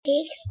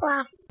Big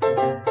fluff.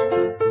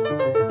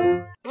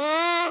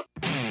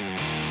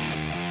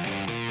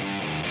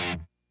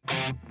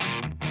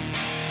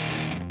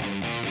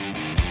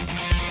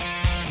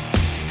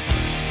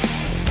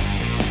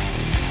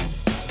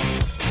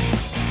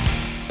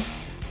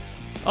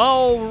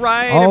 All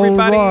right,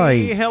 everybody.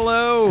 right.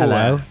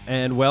 Hello.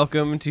 And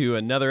welcome to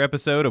another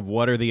episode of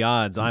What Are the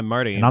Odds? I'm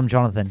Marty. And I'm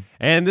Jonathan.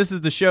 And this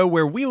is the show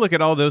where we look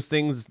at all those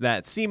things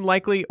that seem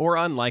likely or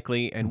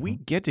unlikely, and we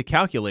get to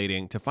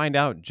calculating to find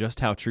out just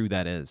how true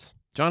that is.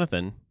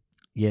 Jonathan,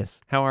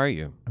 Yes, how are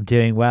you? I'm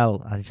doing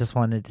well. I just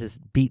wanted to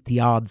beat the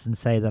odds and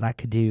say that I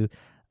could do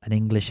an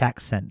English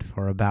accent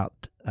for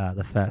about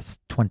the first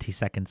 20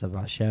 seconds of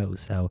our show.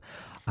 So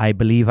I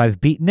believe I've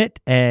beaten it,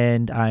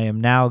 and I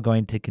am now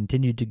going to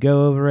continue to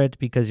go over it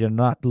because you're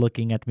not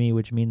looking at me,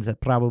 which means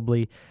that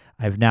probably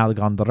I've now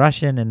gone the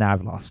Russian, and now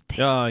I've lost it.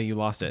 Oh, you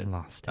lost it.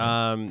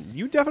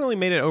 You definitely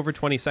made it over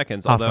 20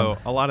 seconds, Awesome.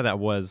 although a lot of that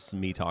was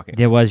me talking.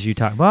 It was you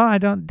talking. Well, I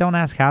don't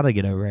ask how to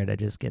get over it. I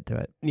just get to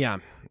it. Yeah.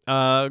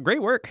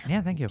 Great work.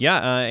 Yeah, thank you.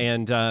 Yeah,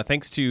 and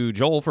thanks to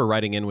Joel for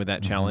writing in with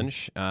that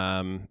challenge.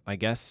 I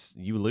guess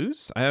you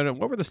lose? I don't know.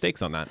 What were the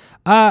stakes on that?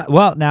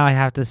 Well, now I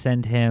have to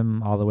send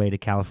him all the way to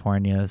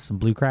California some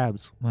blue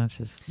crabs. That's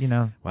just,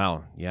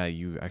 Wow. Yeah,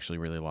 you actually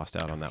really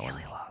lost out on that one.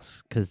 really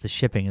lost because the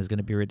shipping is going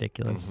to be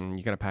ridiculous.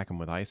 You got to pack them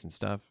with ice and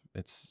stuff.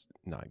 It's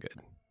not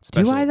good.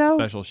 I, though?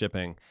 Special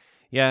shipping.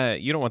 Yeah,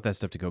 you don't want that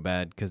stuff to go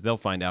bad because they'll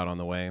find out on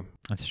the way.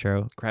 That's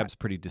true. Crab's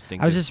pretty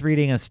distinctive. I was just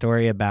reading a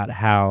story about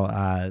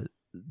how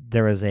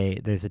there's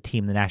a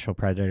team, the Nashville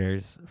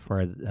Predators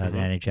for the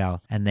NHL,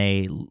 and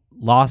they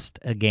lost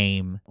a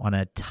game on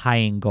a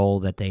tying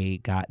goal that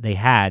they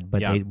had,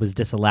 but it was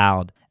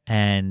disallowed.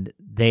 And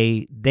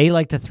they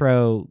like to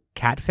throw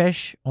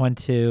catfish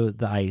onto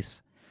the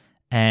ice.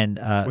 And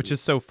which is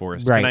so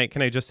forced. Right.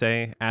 Can I just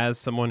say, as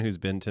someone who's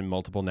been to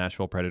multiple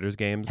Nashville Predators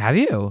games, have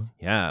you?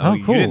 Yeah.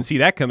 Oh, cool. You didn't see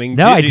that coming.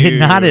 No, I did did you?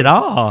 not at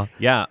all.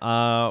 Yeah.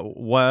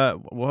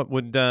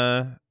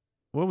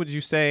 What would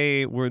you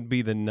say would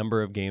be the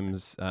number of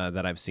games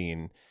that I've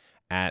seen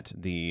at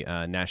the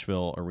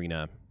Nashville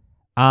Arena?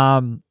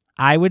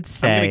 I would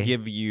say I'm gonna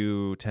give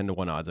you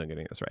 10-1 odds on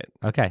getting this right.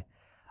 Okay.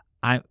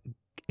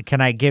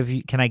 Can I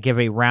give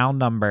a round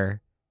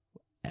number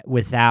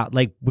without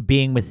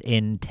being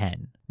within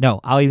 10? No,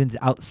 I'll even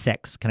out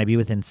 6. Can I be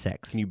within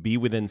 6? Can you be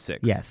within 6?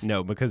 Yes.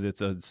 No, because it's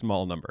a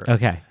small number.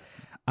 Okay.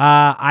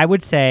 I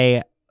would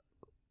say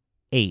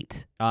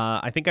 8.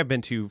 I think I've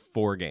been to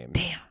 4 games.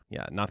 Damn.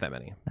 Yeah, not that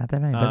many. Not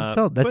that many,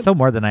 but that's still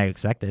more than I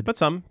expected. But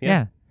some.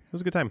 Yeah. It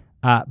was a good time.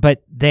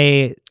 But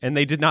they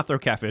did not throw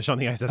catfish on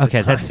the ice at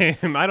the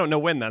time. I don't know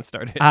when that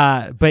started.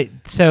 But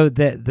so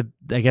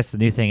I guess the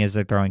new thing is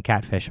they're throwing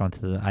catfish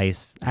onto the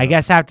ice. I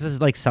guess after this is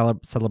like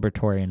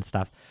celebratory and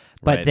stuff.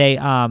 But Right. they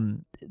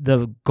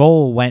the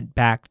goal went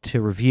back to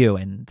review,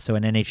 and so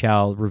an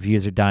NHL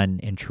reviews are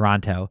done in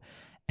Toronto,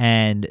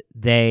 and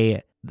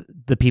the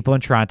people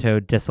in Toronto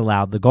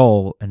disallowed the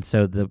goal, and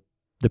so the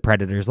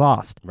Predators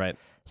lost. Right.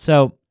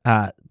 So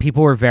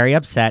people were very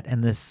upset,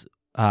 and this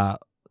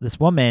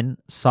woman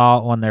saw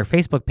on their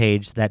Facebook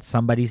page that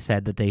somebody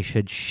said that they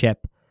should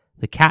ship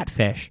the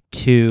catfish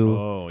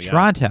to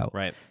Toronto.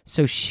 Right.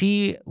 So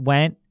she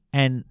went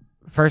and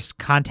first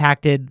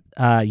contacted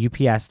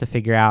UPS to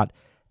figure out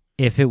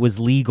if it was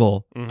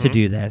legal to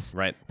do this.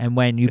 Right. And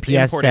when It's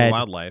UPS importing said,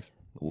 wildlife.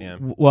 Yeah.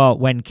 well,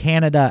 when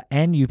Canada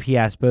and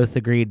UPS both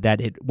agreed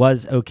that it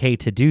was okay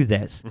to do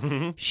this,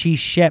 she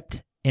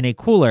shipped in a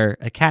cooler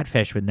a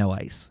catfish with no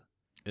ice.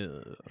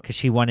 Because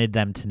she wanted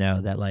them to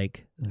know that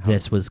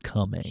this was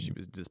coming. She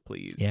was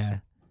displeased. Yeah.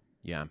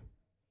 Yeah.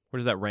 Where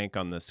does that rank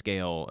on the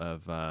scale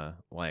of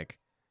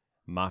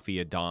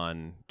Mafia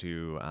Don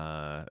to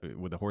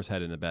with a horse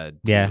head in the bed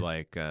to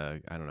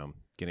I don't know,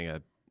 getting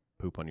a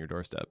poop on your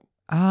doorstep?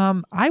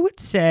 I would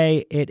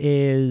say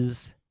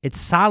it's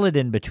solid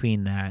in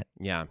between that.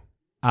 Yeah.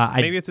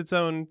 Maybe it's its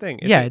own thing.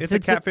 It's a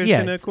catfish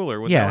in a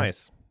cooler with no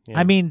ice. Yeah.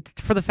 I mean,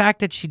 for the fact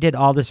that she did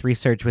all this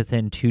research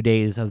within 2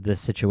 days of this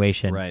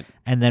situation, right,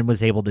 and then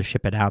was able to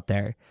ship it out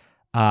there,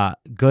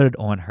 good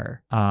on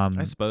her.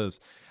 I suppose.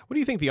 What do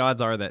you think the odds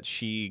are that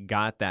she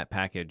got that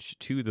package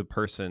to the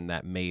person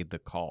that made the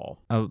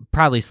call?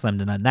 Probably slim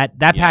to none. That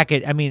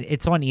package, I mean,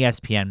 it's on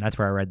ESPN. That's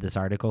where I read this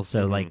article.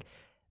 So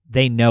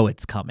they know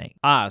it's coming.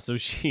 So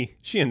she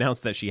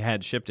announced that she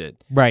had shipped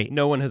it. Right.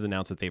 No one has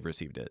announced that they've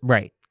received it.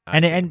 Right.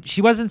 And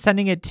she wasn't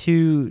sending it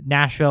to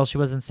Nashville. She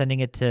wasn't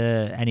sending it to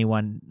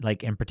anyone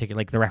in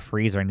particular, the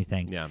referees or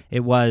anything. Yeah.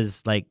 It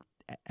was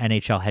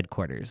NHL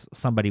headquarters.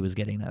 Somebody was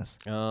getting this.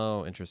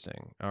 Oh,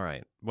 interesting. All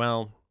right.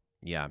 Well,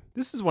 yeah.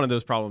 This is one of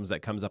those problems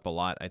that comes up a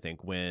lot, I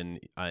think, when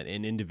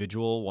an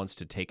individual wants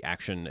to take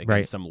action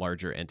against some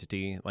larger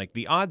entity.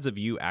 The odds of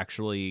you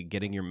actually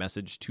getting your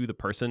message to the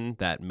person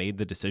that made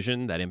the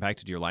decision that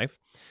impacted your life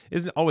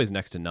isn't always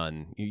next to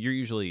none. You're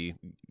usually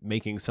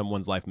making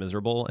someone's life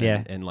miserable,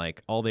 and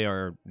all they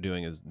are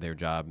doing is their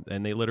job,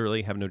 and they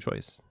literally have no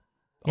choice.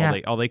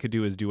 All they could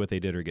do is do what they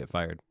did or get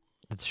fired.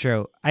 That's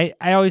true. I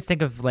always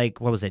think of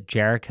like, what was it,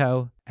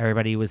 Jericho?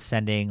 Everybody was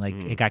sending, like,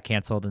 it got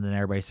canceled, and then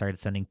everybody started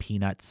sending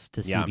peanuts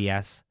to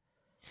CBS.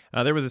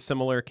 There was a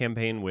similar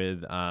campaign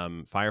with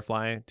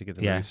Firefly to get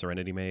the movie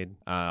Serenity made,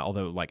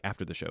 although like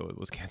after the show it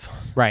was canceled.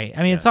 Right.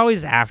 I mean, it's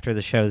always after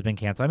the show has been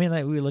canceled. I mean,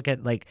 like, we look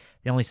at like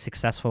the only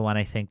successful one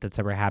I think that's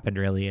ever happened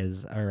really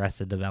is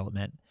Arrested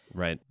Development.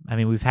 Right. I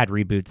mean, we've had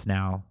reboots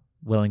now,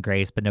 Will and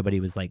Grace, but nobody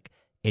was like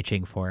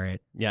itching for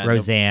it. Yeah.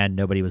 Roseanne,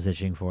 nobody was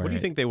itching for it. What do you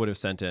think they would have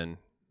sent in?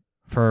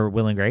 For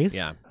Will and Grace?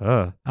 Yeah.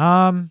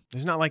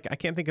 There's not like, I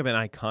can't think of an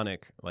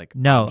iconic like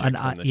no, an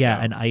item Maybe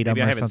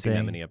or I haven't something. seen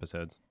that many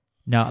episodes.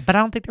 No, but I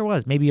don't think there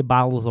was. Maybe a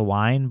bottles of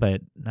wine,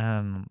 but I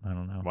don't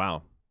know.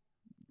 Wow.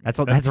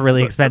 That's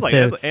really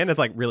expensive. And it's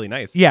like really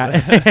nice.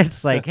 Yeah.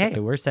 It's like, hey,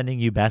 we're sending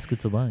you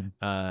baskets of wine.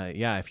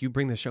 Yeah, if you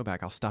bring the show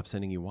back, I'll stop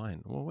sending you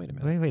wine. Well, wait a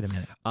minute. Wait a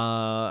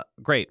minute.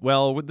 Great.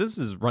 Well, this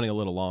is running a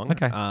little long.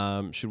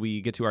 Okay. Should we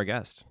get to our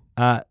guest?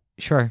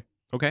 Sure.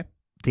 Okay.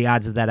 The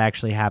odds of that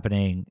actually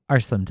happening are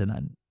slim to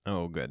none.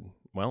 Oh, good.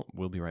 Well,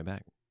 we'll be right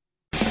back.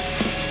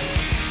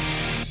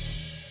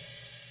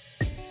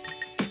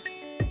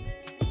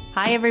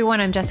 Hi,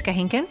 everyone. I'm Jessica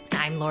Henkin.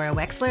 I'm Laura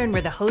Wexler, and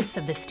we're the hosts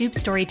of the Stoop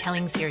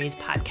Storytelling Series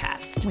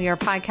podcast. We are a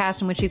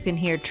podcast in which you can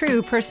hear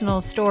true personal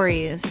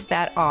stories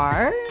that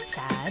are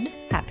sad,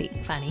 happy,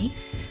 funny,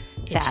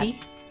 sad. Itchy.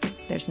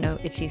 There's no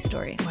itchy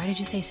stories. Why did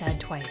you say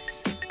sad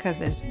twice?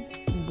 Because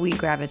we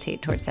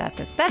gravitate towards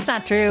sadness. That's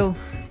not true.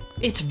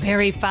 It's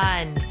very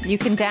fun. You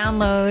can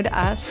download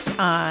us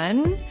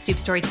on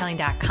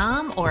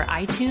stoopstorytelling.com or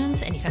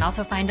iTunes, and you can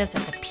also find us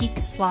at the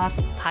Peak Sloth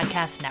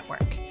Podcast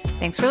Network.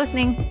 Thanks for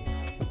listening.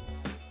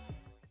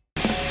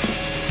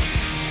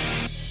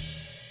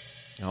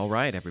 All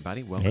right,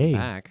 everybody. Welcome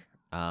back.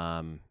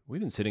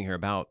 We've been sitting here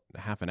about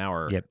half an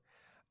hour. Yep.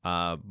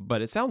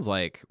 But it sounds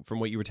like,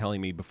 from what you were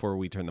telling me before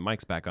we turned the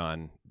mics back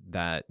on,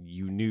 that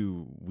you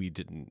knew we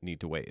didn't need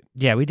to wait.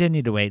 Yeah, we didn't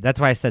need to wait. That's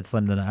why I said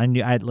slim to none. I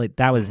knew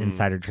that was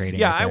insider trading.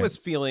 Yeah, right I was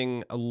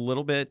feeling a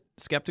little bit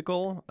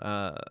skeptical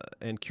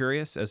and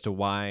curious as to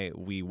why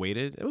we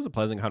waited. It was a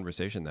pleasant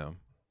conversation, though.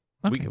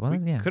 Okay,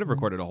 we could have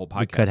recorded a whole podcast.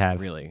 We could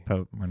have, really,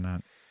 but we're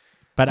not.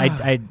 But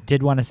I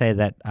did want to say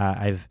that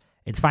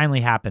it's finally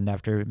happened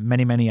after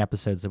many, many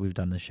episodes that we've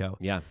done this show.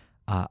 Yeah.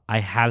 I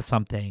have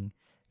something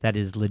that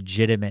is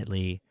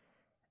legitimately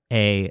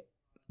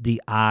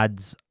the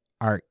odds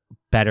are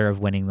better of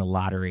winning the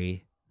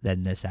lottery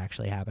than this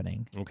actually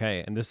happening.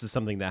 Okay. And this is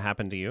something that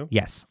happened to you?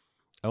 Yes.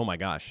 Oh my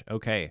gosh.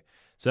 Okay.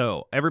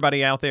 So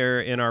everybody out there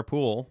in our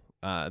pool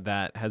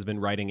that has been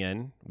writing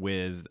in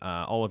with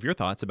all of your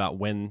thoughts about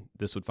when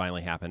this would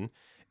finally happen,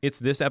 it's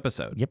this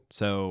episode. Yep.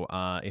 So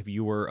if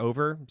you were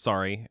over,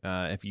 sorry.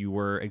 If you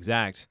were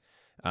exact,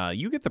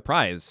 you get the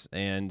prize,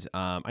 and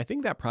I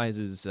think that prize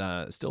is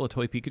still a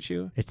toy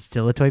Pikachu. It's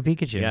still a toy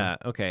Pikachu. Yeah.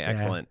 Okay.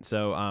 Excellent.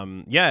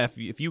 Yeah. So,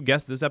 if you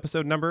guessed this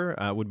episode number,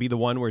 would be the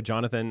one where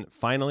Jonathan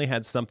finally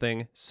had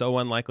something so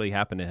unlikely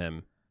happen to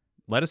him.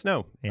 Let us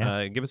know.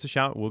 Yeah. Give us a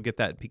shout. We'll get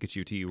that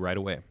Pikachu to you right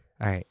away.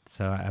 All right.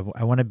 So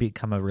I want to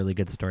become a really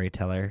good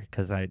storyteller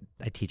because I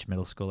teach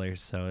middle schoolers,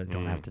 so I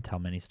don't have to tell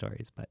many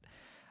stories. But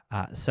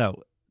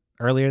so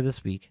earlier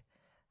this week.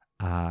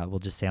 We'll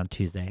just say on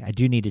Tuesday. I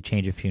do need to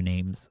change a few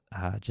names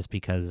just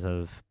because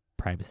of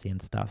privacy and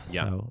stuff.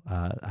 Yeah. So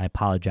I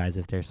apologize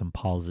if there's some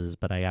pauses,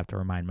 but I have to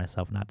remind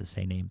myself not to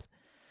say names.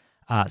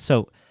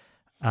 So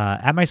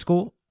at my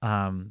school,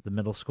 the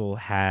middle school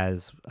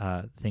has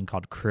a thing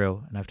called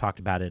Crew, and I've talked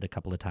about it a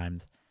couple of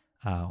times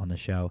on the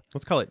show.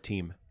 Let's call it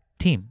Team.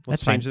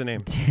 Let's change the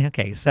name.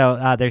 Okay,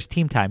 so there's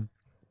Team Time.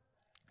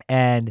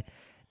 And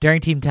during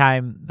Team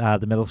Time,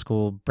 the middle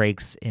school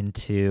breaks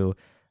into...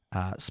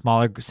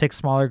 six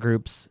smaller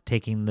groups,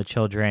 taking the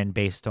children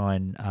based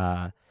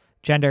on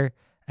gender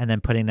and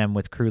then putting them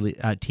with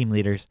team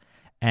leaders,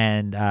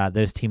 and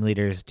those team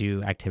leaders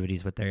do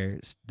activities with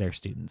their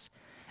students.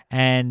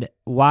 And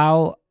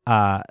while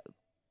our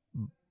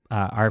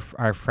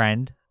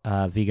friend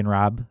Vegan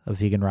Rob of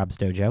Vegan Rob's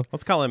Dojo,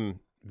 let's call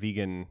him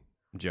Vegan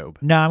Job.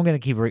 No, I'm going to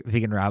keep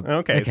Vegan Rob.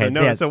 Okay,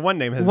 so one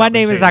name is not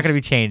going to be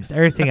changed.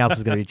 Everything else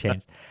is going to be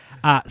changed.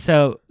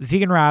 So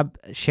Vegan Rob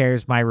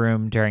shares my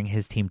room during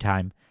his team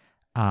time.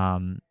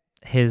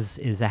 His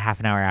is a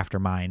half an hour after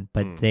mine,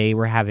 but they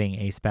were having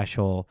a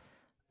special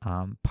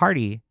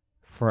party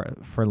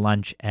for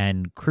lunch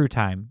and crew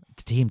time,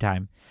 team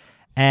time.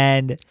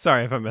 And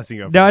sorry if I'm messing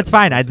you up. No, it's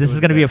fine. This is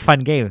going to be a fun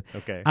game.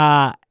 Okay.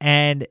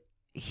 And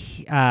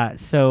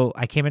so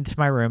I came into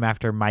my room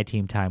after my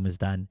team time was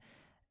done,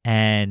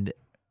 and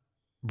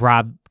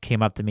Rob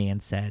came up to me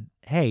and said,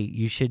 "Hey,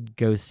 you should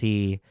go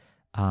see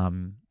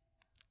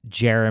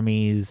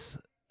Jeremy's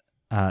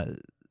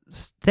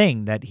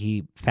thing that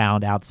he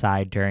found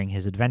outside during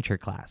his adventure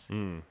class."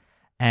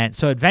 And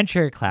so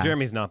adventure class...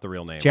 Jeremy's not the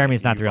real name.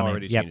 Jeremy's not the real name.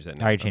 Already changed that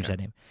name. I already changed that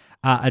name.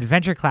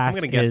 Adventure class I'm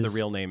going to guess the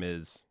real name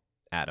is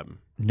Adam.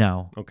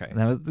 No. Okay.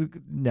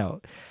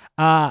 No.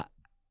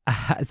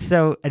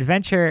 So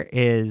adventure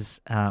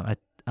is a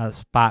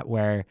spot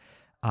where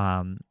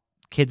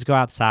kids go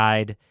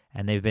outside,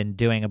 and they've been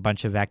doing a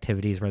bunch of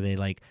activities where they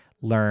like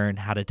learn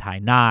how to tie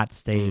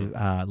knots. They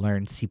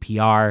learn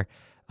CPR.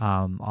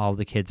 All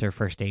the kids are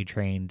first aid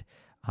trained.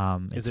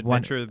 Is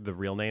Adventure the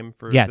real name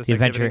for Yeah, this the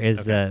Adventure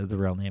activity? is the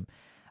real name.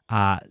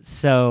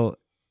 So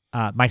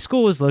my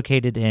school is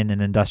located in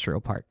an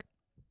industrial park.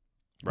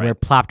 Right. We're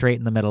plopped right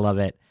in the middle of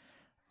it.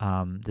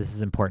 This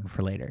is important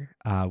for later.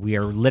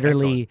 We're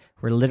literally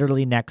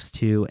next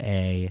to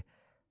a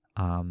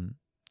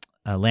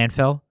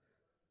landfill,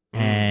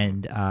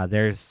 and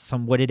there's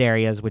some wooded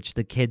areas which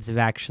the kids have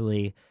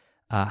actually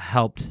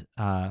helped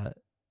our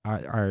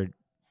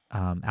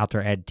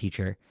outdoor ed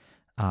teacher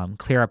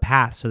clear a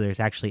path, so there's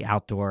actually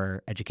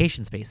outdoor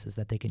education spaces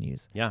that they can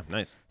use. Yeah,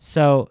 nice.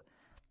 So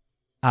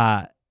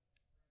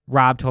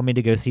Rob told me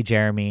to go see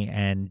Jeremy,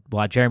 and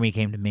Jeremy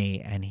came to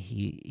me, and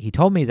he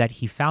told me that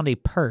he found a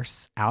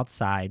purse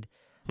outside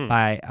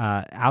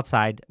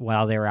outside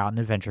while they were out in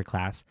adventure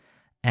class,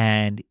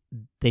 and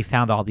they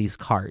found all these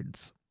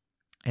cards.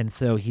 And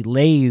so he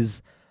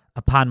lays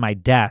upon my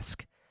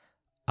desk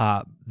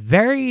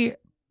very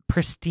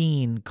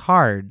pristine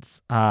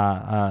cards,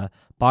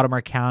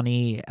 Baltimore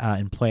County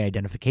employee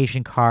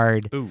identification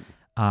card,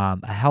 a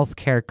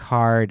healthcare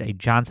card, a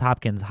Johns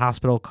Hopkins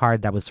Hospital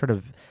card that was sort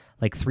of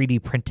like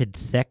 3D printed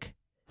thick.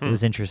 It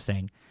was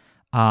interesting.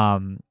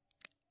 A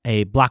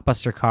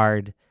Blockbuster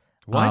card.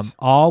 What?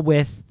 All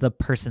with the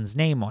person's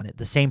name on it,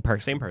 the same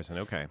person. Same person,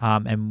 okay.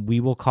 And we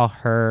will call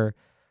her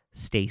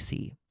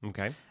Stacy.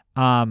 Okay.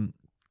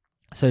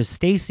 So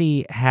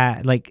Stacy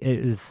had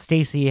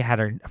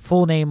her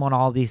full name on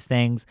all these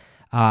things.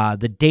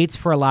 The dates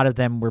for a lot of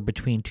them were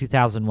between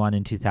 2001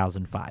 and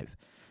 2005.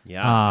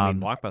 Yeah, I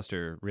mean,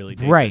 Blockbuster really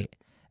dates right. it.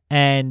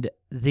 And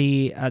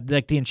the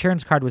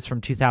insurance card was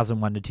from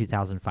 2001 to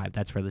 2005.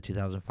 That's where the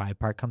 2005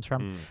 part comes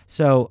from.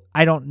 So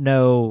I don't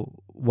know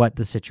what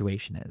the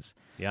situation is.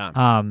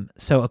 Yeah.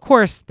 So of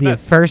course the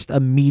first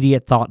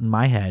immediate thought in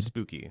my head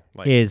spooky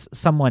is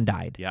someone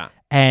died. Yeah.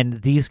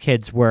 And these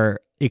kids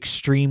were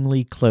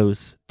extremely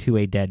close to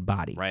a dead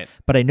body. Right.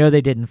 But I know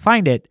they didn't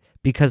find it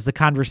because the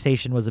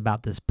conversation was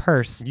about this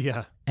purse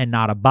and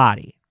not a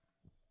body.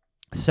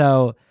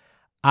 So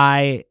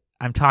I'm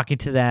talking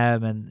to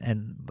them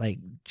and like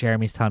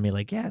Jeremy's telling me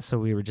like, yeah, so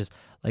we were just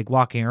like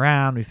walking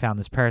around. We found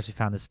this purse. We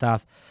found this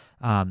stuff.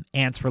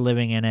 Ants were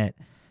living in it.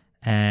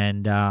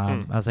 And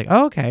I was like,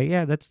 oh, okay,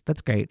 yeah,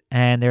 that's great.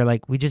 And they're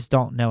like, we just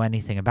don't know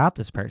anything about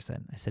this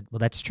person. I said, well,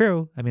 that's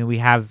true. I mean, we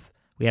have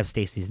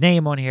Stacy's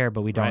name on here,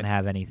 but we don't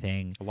have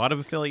anything. A lot of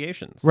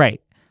affiliations.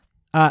 Right.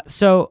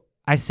 So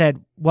I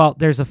said, well,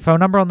 there's a phone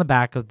number on the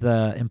back of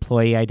the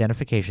employee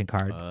identification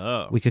card.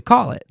 Oh. We could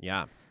call it.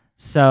 Yeah.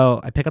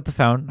 So I pick up the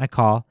phone. I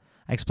call.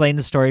 I explained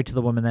the story to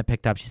the woman that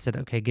picked up. She said,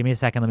 okay, give me a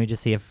second. Let me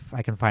just see if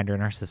I can find her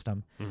in our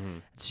system.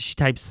 So she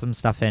types some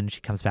stuff in.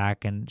 She comes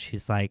back, and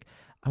she's like,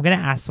 I'm going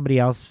to ask somebody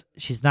else.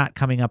 She's not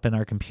coming up in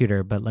our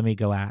computer, but let me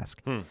go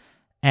ask.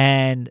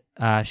 And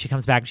she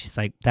comes back and she's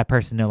like, that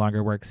person no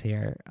longer works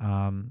here.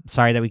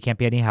 Sorry that we can't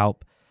be any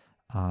help,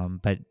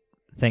 but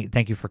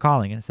thank you for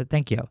calling. And I said,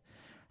 thank you.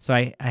 So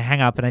I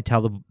hang up and I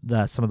tell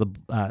some of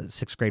the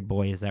sixth grade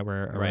boys that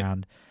were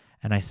around.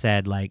 And I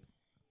said, like,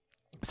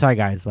 sorry,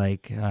 guys,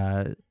 like,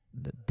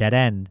 dead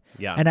end.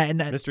 Yeah. And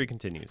mystery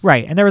continues.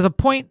 Right. And there was a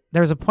point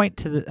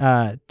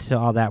to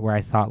all that where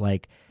I thought,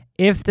 like,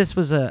 if this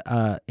was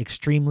a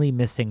extremely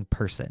missing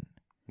person,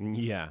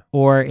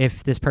 or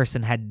if this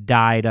person had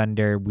died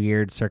under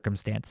weird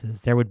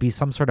circumstances, there would be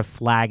some sort of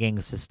flagging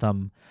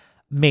system,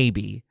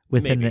 maybe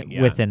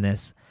within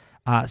this.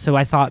 So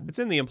I thought it's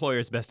in the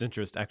employer's best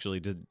interest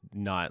actually to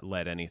not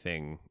let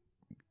anything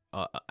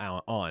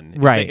on,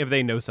 right? If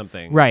they know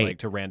something, right? Like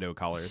to rando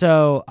callers.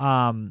 So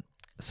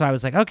so I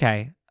was like,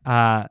 okay.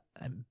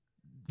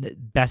 The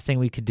best thing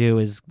we could do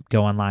is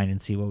go online and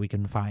see what we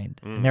can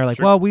find. And they're like,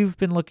 well, we've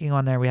been looking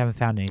on there. We haven't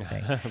found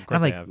anything. Of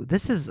course, I'm like,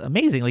 this is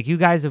amazing. Like, you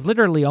guys have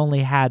literally only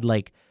had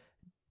like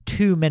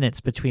 2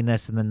 minutes between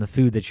this and then the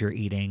food that you're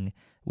eating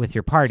with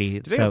your party.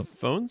 Do they have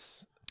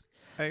phones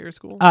at your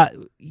school?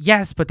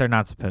 Yes, but they're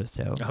not supposed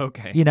to.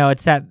 Okay. You know,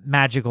 it's that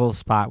magical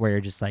spot where you're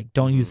just like,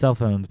 don't use cell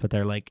phones, but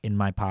they're like in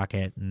my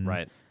pocket. And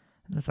right.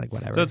 It's like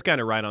whatever. So it's kind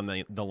of right on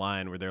the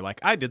line where they're like,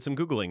 I did some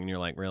Googling, and you're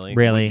like, really?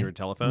 Really? Your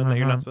telephone that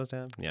you're not supposed to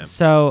have? Yeah.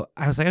 So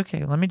I was like,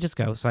 okay, let me just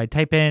go. So I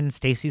type in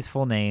Stacy's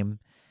full name,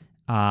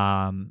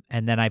 and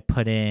then I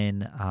put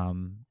in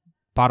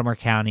Baltimore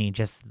County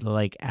just to,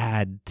 like,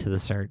 add to the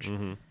search.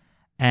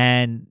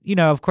 And, you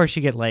know, of course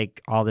you get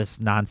like all this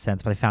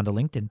nonsense, but I found a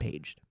LinkedIn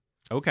page.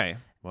 Okay.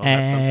 Well,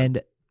 that's something.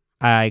 And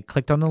I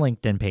clicked on the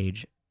LinkedIn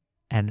page,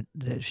 and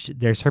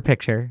there's her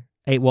picture.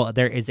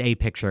 There is a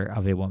picture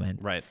of a woman.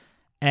 Right.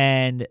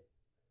 And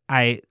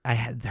I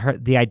had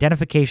the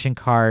identification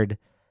card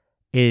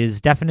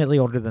is definitely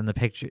younger than the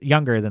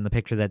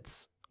picture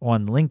that's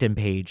on the LinkedIn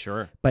page.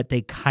 Sure. But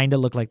they kind of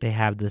look like they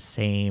have the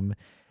same,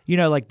 you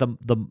know, like the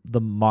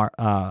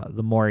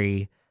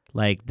Maury,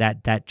 like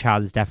that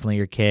child is definitely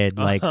your kid.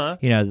 Like,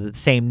 you know, the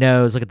same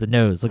nose. Look at the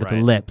nose. Look at the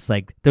lips.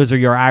 Like, those are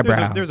your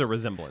eyebrows. There's a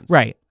resemblance.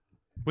 Right.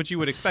 Which you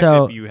would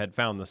expect if you had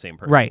found the same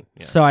person. Right.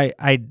 Yeah. So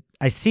I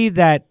see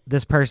that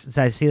this person.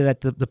 So I see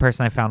that the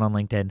person I found on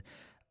LinkedIn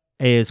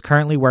is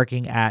currently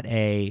working at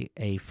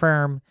a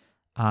firm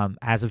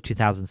as of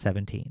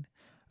 2017.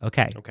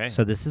 Okay.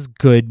 So this is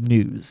good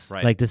news.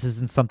 Right. Like, this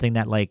isn't something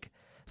that, like,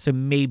 so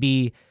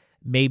maybe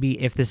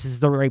if this is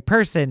the right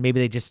person, maybe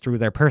they just threw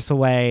their purse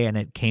away and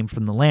it came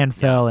from the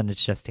landfill and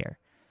it's just here.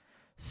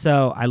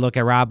 So I look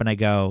at Rob and I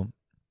go,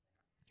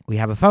 we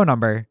have a phone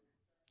number.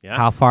 Yeah.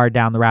 How far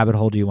down the rabbit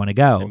hole do you want to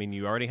go? I mean,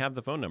 you already have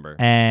the phone number.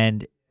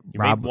 And you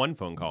Rob, made one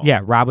phone call.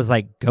 Yeah, Rob was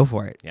like, go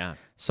for it. Yeah.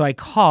 So I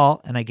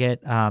call and I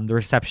get the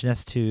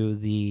receptionist to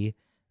the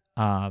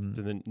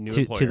new to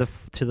employer.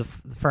 to the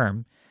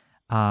firm,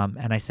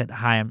 and I said,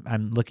 hi,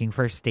 I'm looking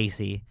for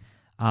Stacy,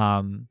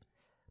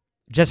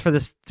 just for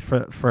this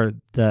for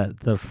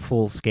the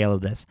full scale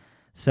of this.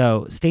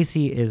 So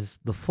Stacy is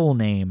the full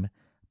name,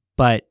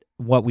 but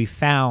what we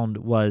found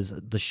was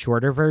the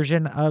shorter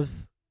version of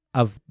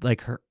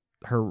like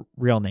her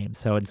real name.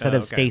 So instead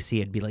of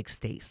Stacy, it'd be like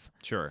Stace.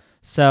 Sure.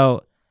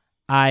 So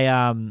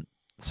I'm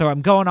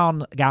going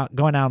out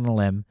on a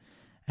limb,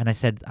 and I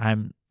said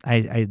I'm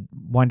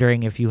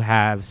wondering if you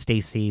have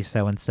Stacy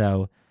so and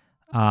so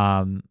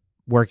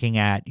working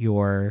at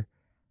your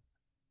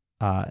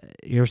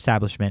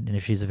establishment, and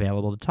if she's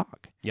available to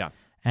talk. Yeah.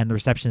 And the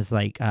receptionist's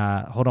like,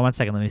 hold on one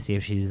second, let me see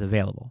if she's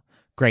available.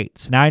 Great.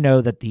 So now I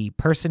know that the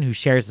person who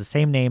shares the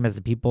same name as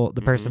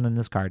the person in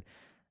this card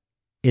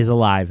is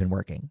alive and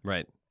working.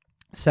 Right.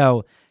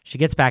 So she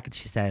gets back and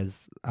she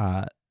says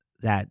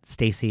that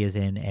Stacy is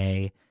in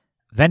a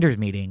vendors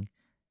meeting.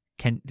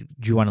 Do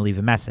you want to leave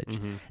a message?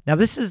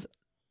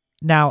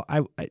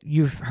 Now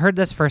you've heard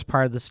this first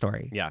part of the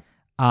story. Yeah.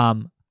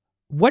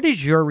 What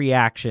is your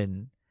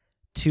reaction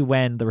to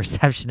when the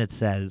receptionist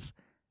says,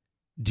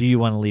 do you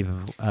want to leave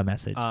a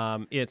message?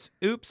 It's,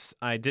 oops,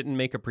 I didn't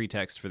make a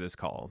pretext for this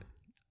call.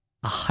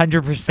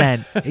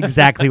 100%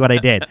 exactly what I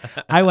did.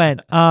 I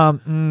went,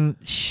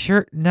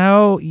 sure,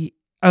 no,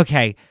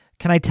 okay.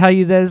 Can I tell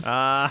you this? And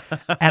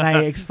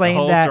I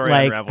explained that,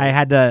 like, I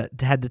had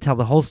to tell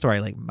the whole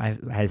story. Like, I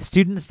had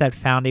students that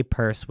found a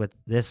purse with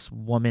this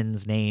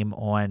woman's name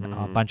on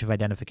a bunch of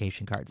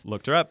identification cards.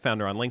 Looked her up,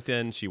 found her on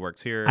LinkedIn. She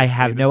works here. I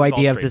have no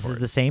idea if this is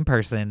the same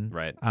person.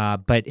 Right.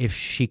 But if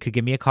she could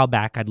give me a call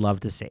back, I'd love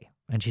to see.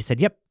 And she said,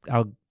 yep,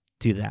 I'll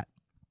do that.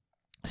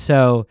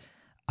 So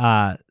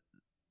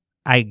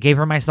I gave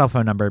her my cell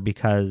phone number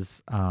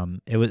because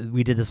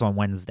we did this on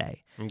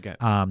Wednesday. Okay.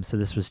 So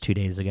this was 2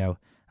 days ago.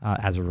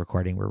 As we're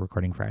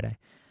recording Friday,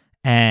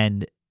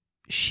 and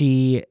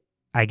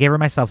I gave her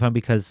my cell phone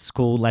because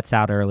school lets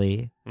out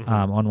early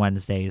on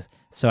Wednesdays,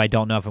 so I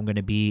don't know if I'm going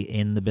to be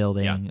in the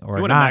building or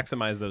you not. Want to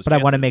maximize those, but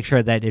chances. I want to make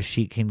sure that if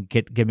she can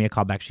give me a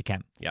call back, she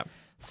can. Yeah.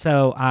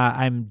 So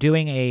I'm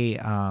doing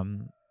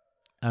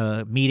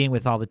a meeting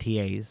with all the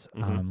TAs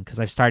because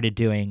I've started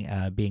doing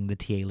being the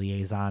TA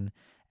liaison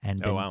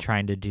and been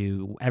trying to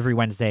do every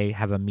Wednesday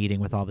have a meeting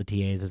with all the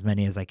TAs, as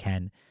many as I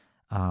can,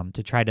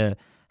 to try to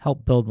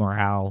help build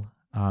morale,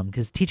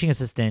 because teaching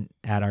assistant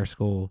at our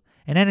school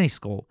and any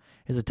school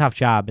is a tough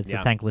job. It's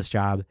a thankless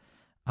job,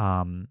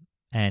 and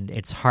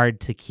it's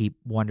hard to keep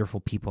wonderful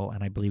people.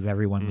 And I believe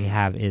everyone we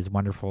have is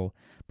wonderful,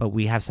 but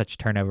we have such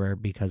turnover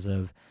because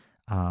of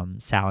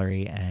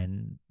salary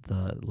and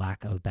the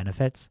lack of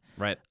benefits.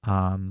 Right.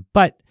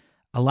 But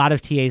a lot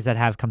of TAs that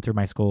have come through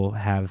my school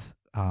are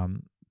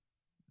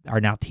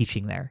now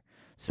teaching there.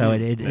 So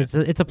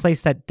it's a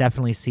place that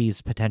definitely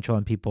sees potential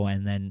in people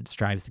and then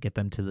strives to get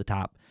them to the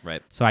top.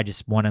 Right. So I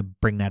just want to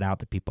bring that out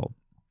to people.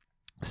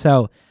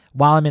 So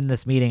while I'm in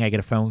this meeting, I get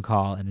a phone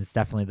call, and it's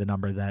definitely the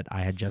number that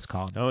I had just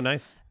called. Oh,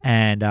 nice.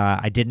 And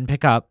I didn't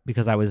pick up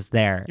because I was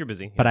there. You're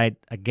busy. But I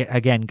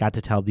again got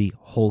to tell the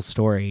whole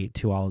story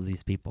to all of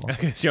these people.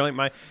 So you're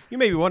like you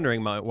may be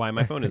wondering why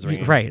my phone is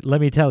ringing. Right.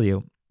 Let me tell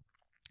you.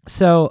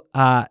 So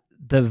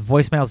the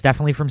voicemail is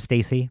definitely from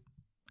Stacy.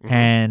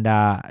 And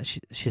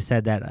she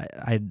said that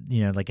I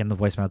like in the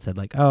voicemail it said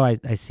like, oh,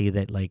 I see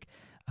that like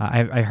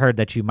I heard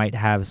that you might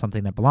have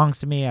something that belongs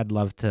to me. I'd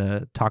love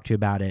to talk to you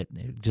about it.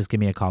 Just give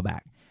me a call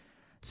back.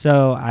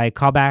 So I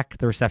call back.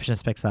 The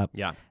receptionist picks up.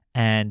 Yeah.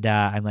 And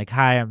I'm like,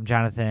 hi, I'm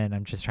Jonathan.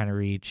 I'm just trying to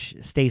reach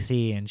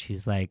Stacy. And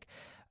she's like,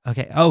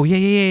 okay. Oh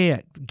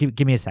yeah.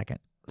 Give me a second.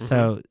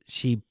 So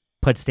she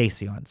put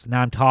Stacy on. So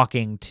now I'm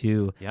talking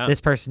to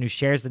this person who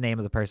shares the name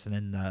of the person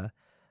in the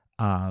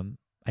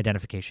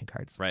identification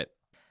cards. Right.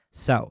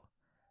 So,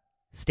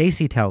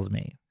 Stacy tells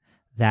me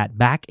that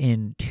back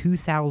in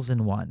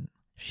 2001,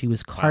 she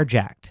was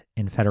carjacked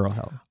in Federal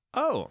Hill.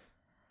 Oh.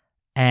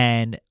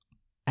 And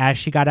as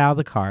she got out of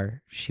the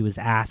car, she was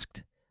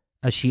asked,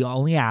 she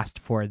only asked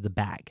for the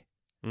bag,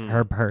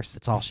 her purse.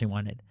 That's all she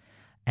wanted.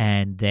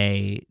 And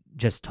they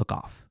just took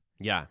off.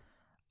 Yeah.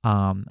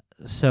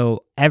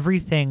 So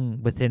everything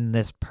within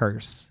this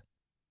purse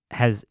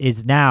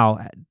is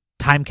now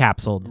time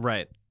capsuled.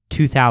 Right.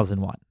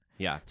 2001.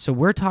 Yeah. So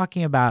we're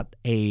talking about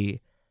a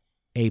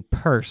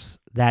purse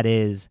that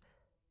is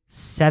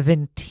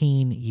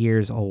 17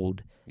 years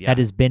old that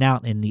has been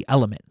out in the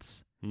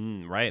elements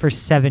for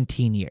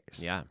 17 years.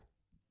 Yeah.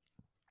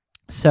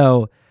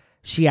 So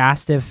she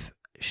asked if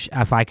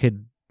I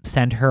could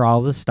send her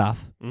all the stuff.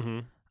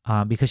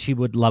 because she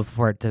would love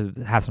for it to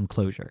have some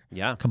closure.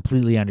 Yeah.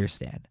 Completely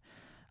understand.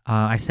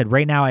 I said,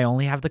 right now I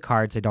only have the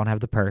cards. I don't have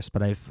the purse,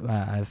 but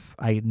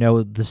I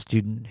know the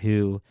student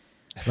who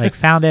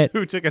found it.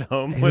 Who took it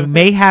home? Who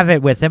may have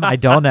it with him. I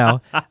don't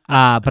know.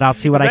 But I'll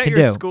see what I can do.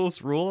 Is that your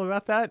school's rule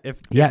about that?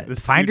 If the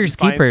finders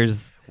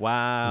keepers.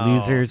 Wow.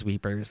 Losers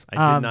weepers.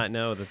 I did not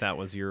know that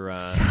was your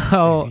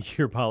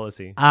your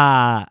policy.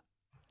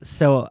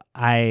 So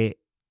I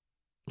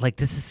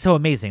this is so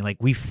amazing.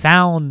 We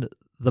found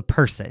the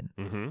person,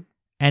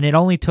 and it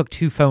only took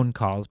 2 phone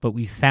calls, but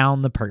we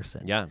found the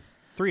person. Yeah.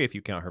 3 if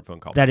you count her phone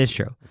call. That is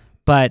true.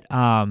 But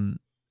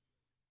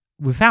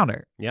we found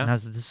her. Yeah. And I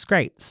was like, this is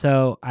great.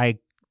 So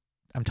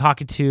I'm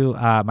talking to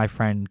my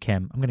friend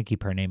Kim. I'm going to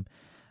keep her name.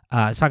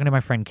 I was talking to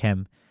my friend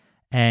Kim,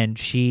 and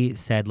she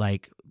said,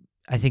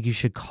 I think you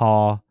should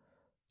call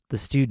the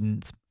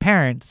student's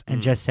parents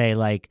and just say,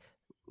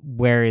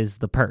 where is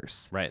the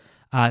purse? Right.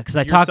 Because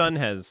your son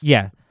has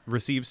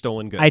received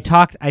stolen goods. I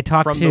talked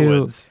from the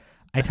woods.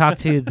 I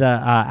talked to the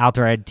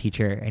outdoor ed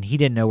teacher, and he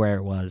didn't know where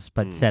it was,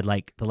 but said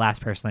the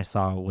last person I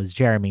saw was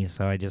Jeremy,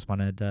 so I just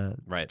wanted to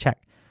check.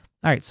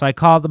 All right, so I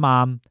called the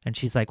mom, and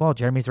she's like, "Well,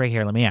 Jeremy's right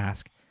here. Let me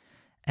ask."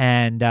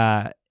 And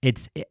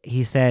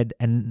he said,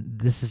 and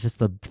this is just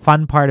the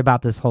fun part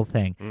about this whole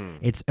thing.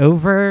 It's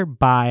over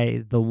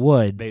by the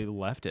woods. They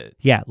left it.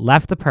 Yeah,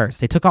 left the purse.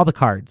 They took all the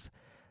cards,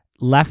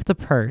 left the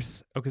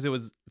purse. Oh, because it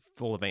was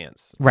full of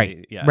ants.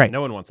 Right. Yeah. Right.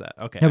 No one wants that.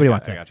 Okay. Nobody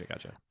wants that.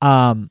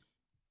 Gotcha.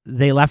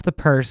 They left the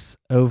purse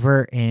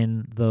over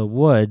in the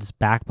woods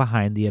back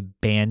behind the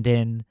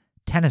abandoned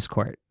tennis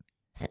court.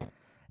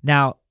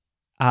 Now,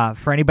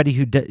 for anybody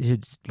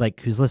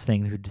who's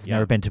listening who's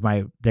never been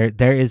to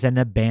there is an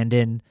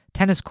abandoned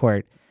tennis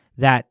court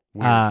that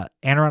the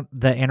Anne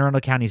Arundel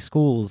County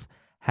schools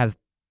have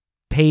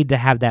paid to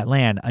have that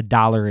land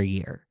 $1 a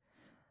year.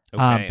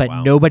 Okay,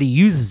 but nobody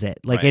uses it.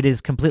 It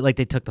is complete.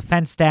 They took the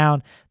fence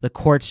down. The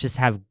courts just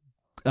have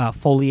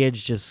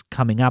foliage just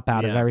coming up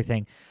out of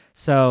everything.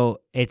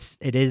 So it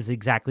is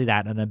exactly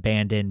that, an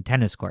abandoned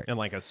tennis court. And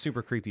a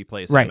super creepy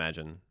place, I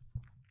imagine.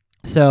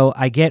 So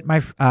I get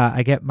my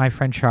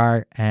friend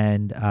Char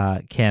and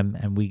Kim,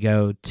 and we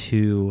go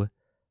to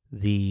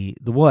the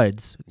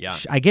woods. Yeah.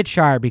 I get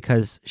Char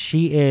because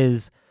she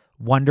is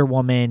Wonder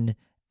Woman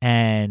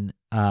and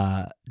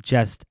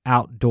just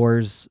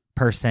outdoors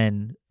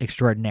person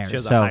extraordinaire. She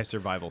has a high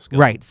survival skill.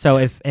 Right. So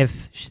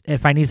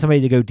if I need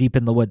somebody to go deep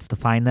in the woods to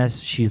find this,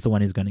 she's the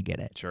one who's going to get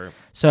it. Sure.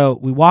 So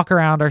we walk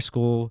around our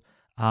school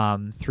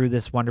through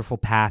this wonderful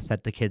path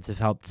that the kids have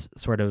helped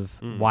sort of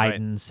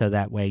widen so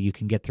that way you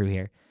can get through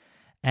here.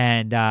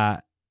 And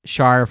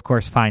Char, of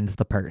course, finds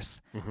the purse.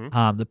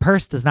 The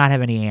purse does not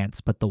have any ants,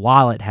 but the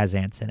wallet has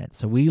ants in it.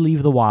 So we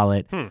leave the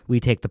wallet.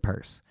 We take the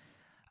purse.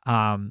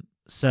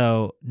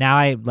 So now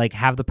I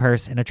have the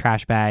purse in a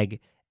trash bag,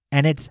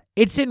 and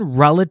it's in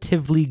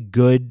relatively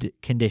good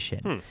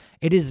condition.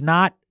 It is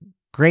not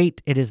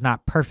great. It is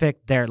not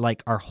perfect. There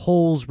are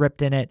holes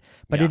ripped in it,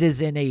 but it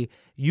is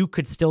you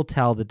could still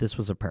tell that this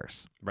was a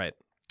purse. Right.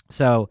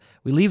 So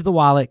we leave the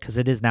wallet because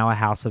it is now a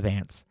house of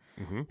ants.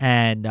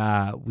 And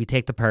we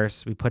take the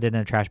purse, we put it in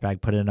a trash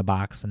bag, put it in a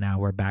box, and now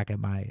we're back at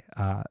my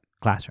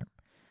classroom.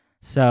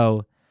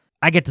 So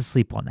I get to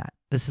sleep on that.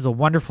 This is a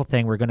wonderful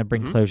thing. We're going to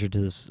bring closure to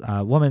this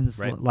woman's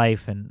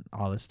life and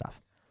all this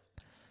stuff.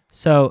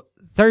 So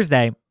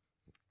Thursday,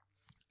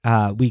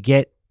 I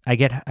get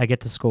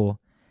to school,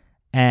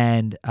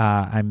 and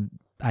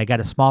I got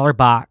a smaller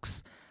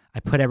box. I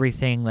put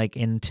everything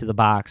into the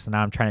box, and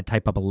now I'm trying to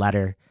type up a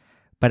letter.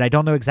 But I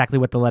don't know exactly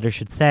what the letter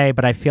should say,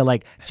 but I feel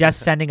like just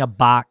sending a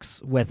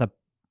box with a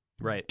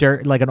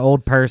an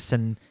old purse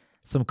and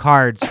some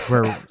cards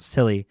were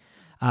silly.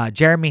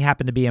 Jeremy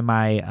happened to be in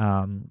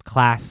my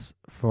class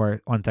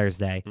on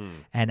Thursday,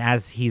 and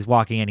as he's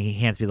walking in, he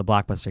hands me the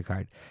Blockbuster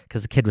card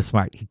because the kid was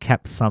smart. He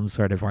kept some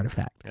sort of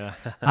artifact,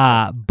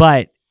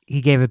 but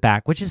he gave it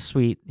back, which is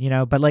sweet,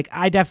 But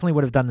I definitely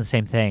would have done the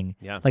same thing.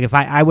 Yeah. If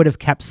I would have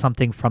kept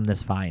something from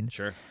this find.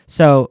 Sure.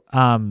 So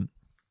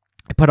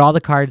I put all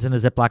the cards in a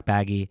Ziploc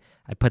baggie.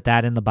 I put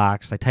that in the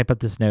box. I type up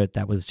this note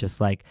that was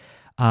just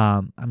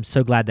I'm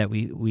so glad that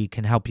we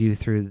can help you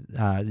through,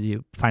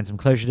 you find some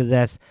closure to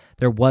this.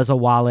 There was a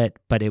wallet,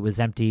 but it was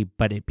empty,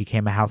 but it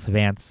became a house of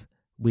ants.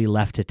 We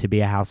left it to be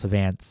a house of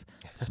ants.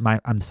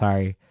 I'm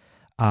sorry,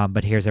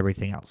 but here's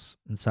everything else.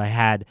 And so I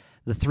had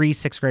the 3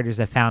 6th graders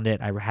that found it.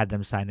 I had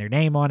them sign their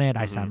name on it.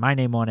 I signed my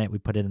name on it. We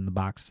put it in the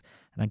box,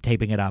 and I'm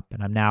taping it up,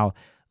 and I'm now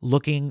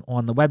looking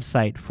on the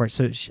website for,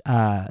 so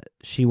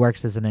she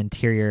works as an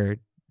interior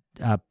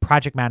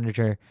project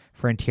manager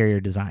for interior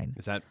design.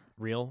 Is that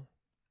real?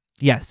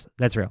 Yes,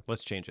 that's real.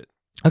 Let's change it.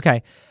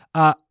 Okay.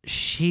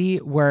 She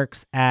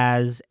works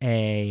as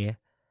a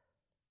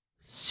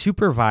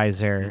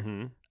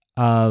supervisor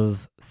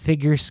of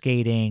figure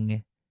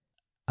skating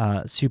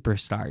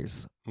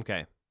superstars.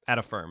 Okay. At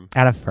a firm.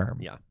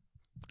 Yeah.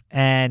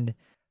 And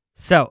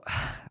so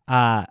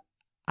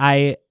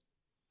I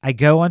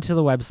go onto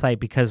the website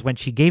because when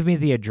she gave me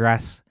the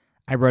address,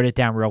 I wrote it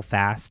down real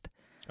fast.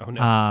 Oh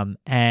no.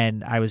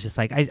 And I was just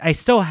like, I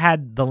still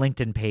had the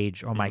LinkedIn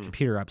page on my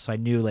computer up, so I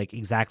knew like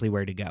exactly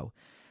where to go.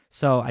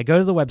 So I go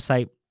to the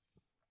website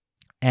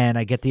and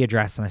I get the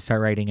address and I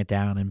start writing it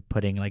down and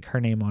putting like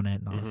her name on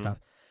it and all that stuff.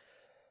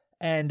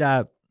 And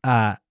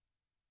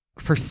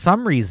for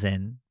some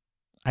reason,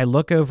 I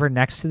look over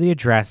next to the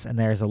address and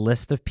there's a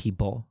list of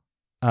people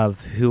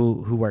of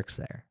who works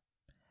there.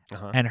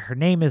 And her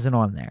name isn't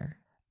on there.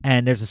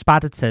 And there's a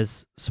spot that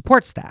says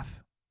support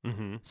staff.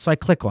 So I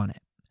click on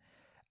it.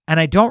 And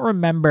I don't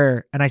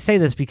remember, and I say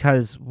this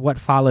because what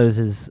follows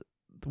is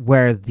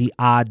where the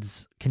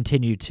odds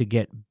continue to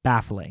get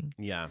baffling.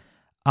 Yeah.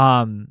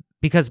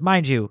 Because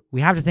mind you,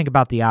 we have to think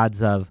about the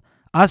odds of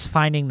us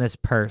finding this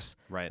purse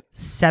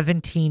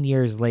 17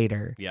 years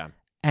later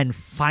and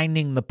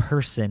finding the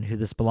person who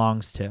this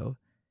belongs to.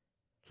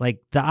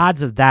 Like, the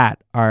odds of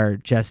that are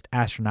just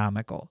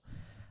astronomical.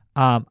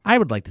 I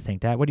would like to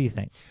think that. What do you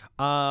think?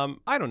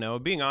 I don't know.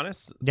 Being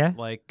honest,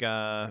 like,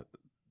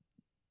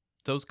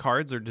 those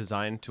cards are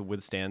designed to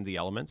withstand the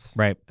elements.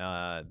 Right.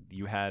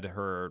 You had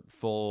her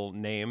full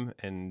name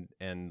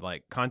and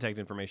like contact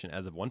information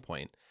as of one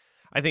point.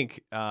 I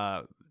think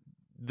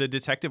the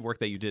detective work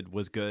that you did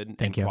was good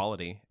and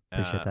quality.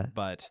 Appreciate that.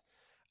 But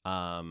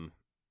I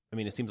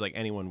mean, it seems like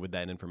anyone with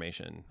that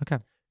information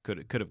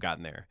could have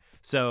gotten there.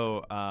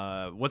 So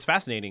what's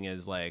fascinating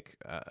is like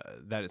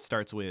that it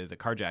starts with a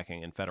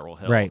carjacking in Federal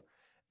Hill. Right.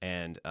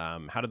 And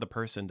how did the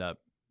purse end up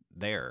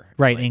there?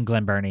 Right, like, in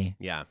Glen Burnie.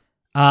 Yeah.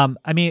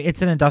 I mean,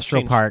 it's an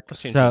industrial park.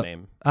 Let's change so the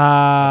name.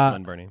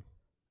 Glen Burnie.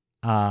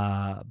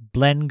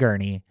 Glen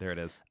Gurney. There it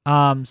is.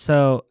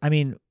 So I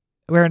mean,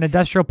 we're an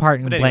industrial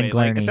park in Glen Gurney.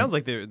 Like, it sounds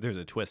like there's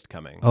a twist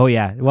coming. Oh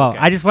yeah. Well,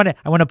 I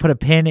want to put a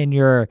pin in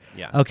your.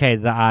 Yeah. Okay,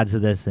 the odds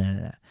of this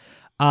and.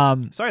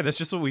 Sorry, that's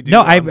just what we do.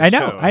 No, on I the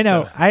know. show, I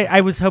know. so.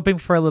 I was hoping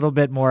for a little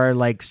bit more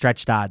like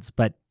stretched odds,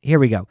 but here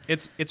we go.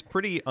 It's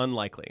pretty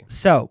unlikely.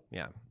 So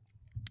yeah,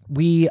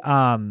 we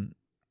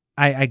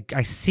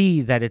I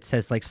see that it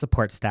says like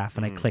support staff,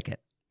 and I click it.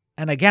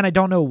 And again, I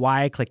don't know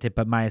why I clicked it,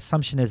 but my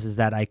assumption is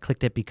that I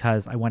clicked it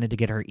because I wanted to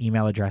get her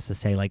email address to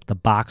say like the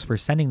box we're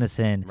sending this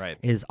in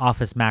is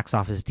Office Max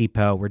Office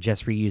Depot. We're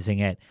just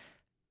reusing it.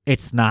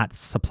 It's not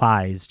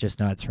supplies.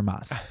 Just know it's from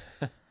us.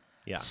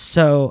 Yeah.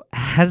 So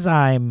as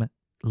I'm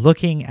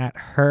looking at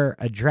her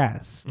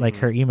address, like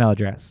her email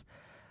address,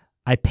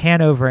 I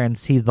pan over and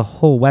see the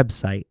whole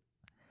website.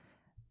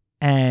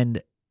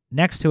 And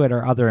next to it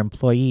are other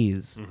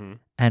employees.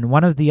 And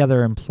one of the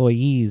other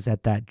employees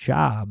at that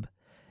job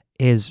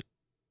is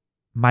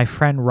my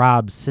friend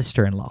Rob's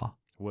sister-in-law.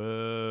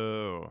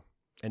 Whoa.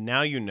 And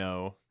now you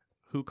know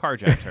who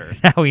carjacked her.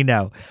 Now we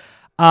know.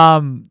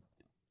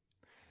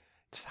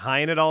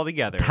 Tying it all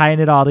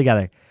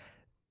together.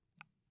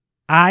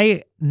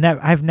 I've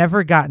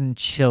never gotten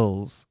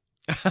chills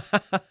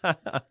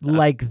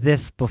like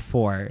this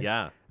before.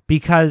 Yeah.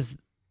 Because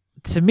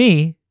to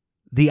me,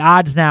 the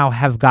odds now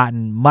have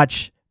gotten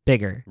much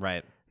bigger.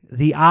 Right.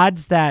 The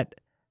odds that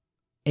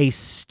a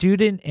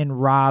student in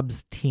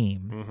Rob's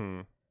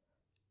team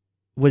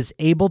was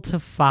able to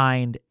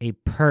find a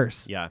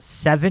purse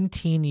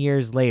 17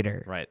 years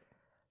later. Right.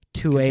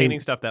 Containing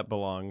stuff that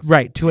belongs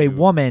to a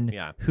woman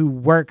who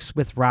works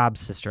with Rob's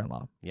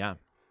sister-in-law. Yeah.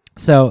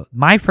 So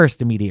my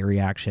first immediate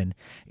reaction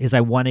is I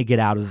want to get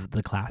out of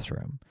the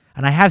classroom.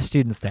 And I have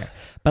students there,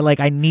 but like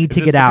I need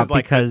to get out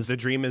because the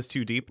dream is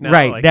too deep now.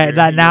 Right. Like,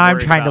 that now I'm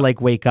trying to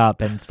like wake up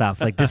and stuff.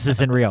 Like this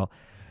isn't real.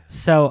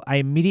 So I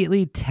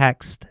immediately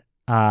text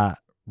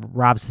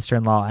Rob's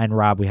sister-in-law and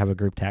Rob. We have a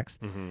group text,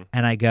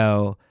 and I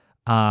go,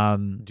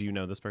 "Do you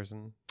know this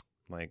person?"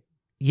 Like,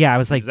 yeah, I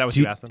was like, "Is that what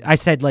you asked them?" I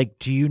said, like,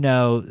 "Do you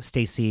know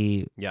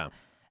Stacy?" Yeah,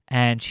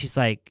 and she's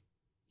like,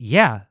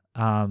 "Yeah."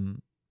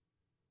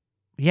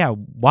 Yeah,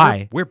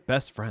 why? We're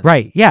best friends.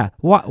 Right, yeah,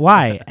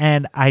 why?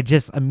 And I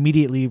just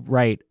immediately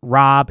write,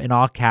 Rob, in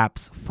all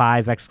caps,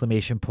 5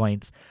 exclamation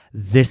points.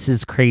 This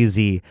is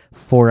crazy,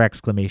 4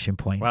 exclamation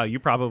points. Wow, you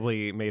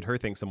probably made her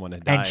think someone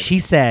had died. And she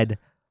said,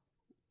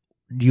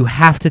 you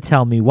have to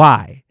tell me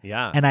why.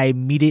 Yeah. And I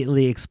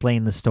immediately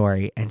explained the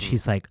story, and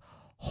she's like,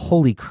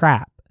 holy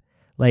crap.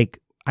 Like,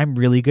 I'm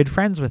really good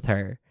friends with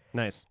her.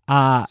 Nice.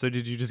 So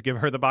did you just give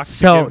her the box?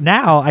 So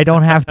now I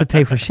don't have to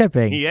pay for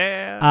shipping.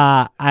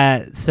 Yeah.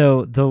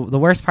 So the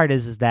worst part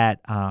is that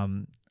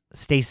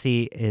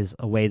Stacy is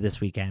away this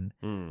weekend.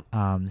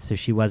 So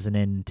she wasn't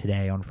in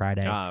today on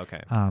Friday.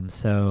 Okay.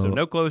 So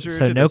no closure.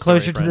 So no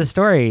closure to the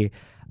story.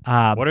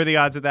 What are the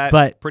odds of that?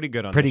 But pretty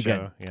good on pretty the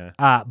show. good.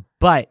 Yeah.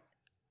 But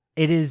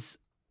it is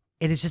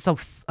just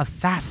a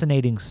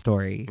fascinating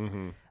story.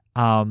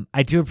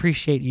 I do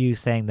appreciate you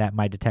saying that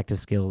my detective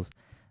skills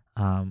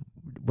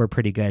were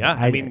pretty good. Yeah,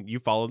 I mean, you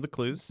followed the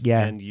clues, yeah,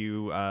 and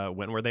you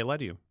went where they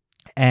led you.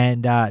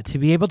 And to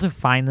be able to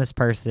find this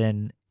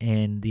person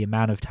in the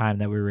amount of time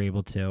that we were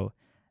able to,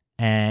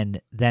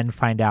 and then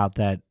find out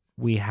that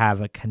we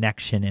have a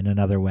connection in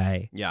another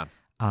way,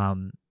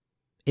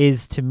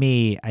 is to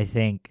me, I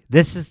think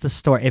this is the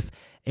story.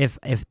 If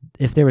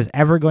there was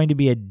ever going to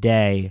be a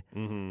day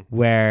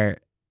where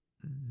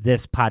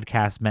this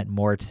podcast meant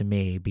more to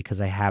me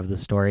because I have the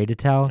story to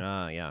tell.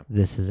 Yeah.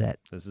 This is it.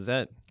 This is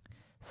it.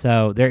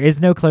 So there is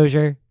no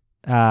closure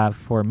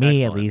for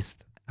me, at Excellent.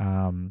 least.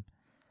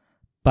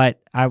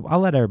 But I'll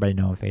let everybody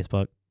know on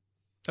Facebook.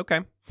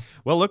 Okay.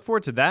 Well, look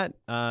forward to that.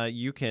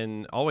 You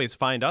can always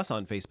find us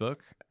on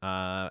Facebook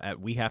at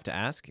We Have to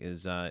Ask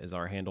is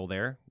our handle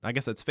there. I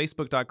guess it's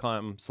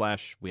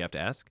facebook.com/We Have to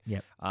Ask.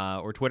 Yep.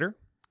 Or Twitter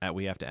at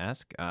We Have to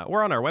Ask.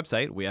 Or on our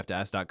website,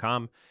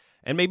 wehavetoask.com.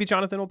 And maybe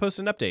Jonathan will post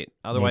an update.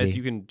 Otherwise, Maybe.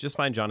 you can just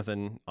find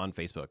Jonathan on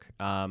Facebook.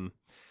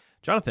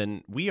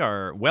 Jonathan, we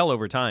are well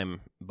over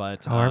time,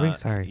 but Oh, are we?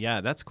 Sorry. Yeah,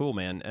 that's cool,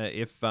 man.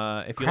 If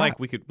you Crap. like,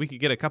 we could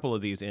get a couple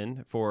of these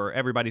in for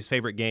everybody's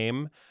favorite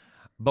game.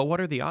 But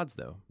what are the odds,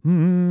 though?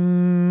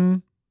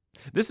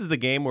 This is the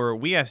game where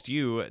we asked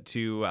you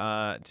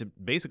to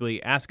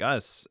basically ask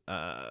us,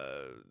 how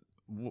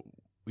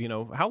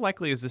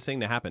likely is this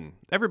thing to happen?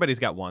 Everybody's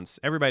got wants.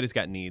 Everybody's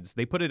got needs.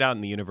 They put it out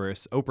in the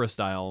universe, Oprah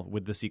style,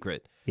 with The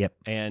Secret. Yep.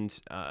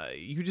 And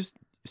you just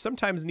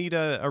sometimes need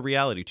a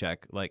reality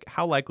check. Like,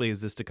 how likely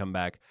is this to come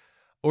back?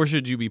 Or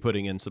should you be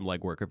putting in some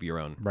legwork of your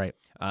own? Right.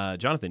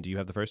 Jonathan, do you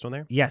have the first one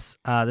there? Yes.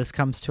 This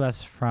comes to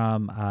us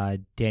from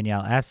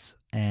Danielle S.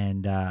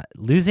 And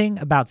losing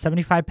about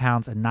 75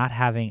 pounds and not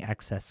having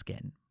excess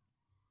skin.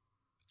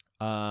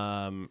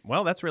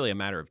 Well, that's really a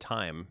matter of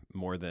time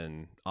more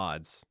than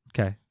odds.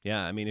 Okay.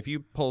 Yeah, I mean, if you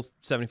pull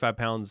 75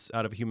 pounds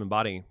out of a human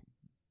body,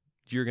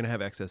 you're going to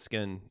have excess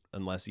skin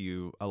unless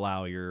you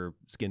allow your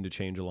skin to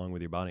change along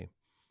with your body.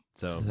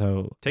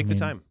 So take the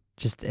time.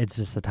 It's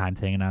just a time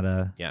thing, not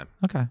a... Yeah.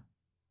 Okay.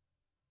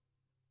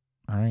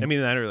 All right. I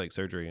mean, that or like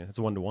surgery. It's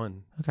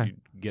 1-to-1. Okay.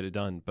 You get it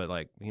done, but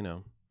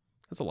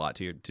that's a lot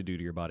to do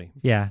to your body.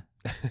 Yeah.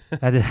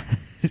 That is.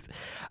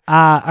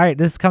 All right.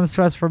 This comes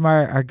to us from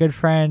our good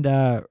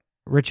friend,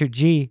 Richard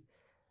G.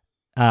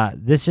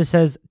 This just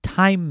says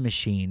time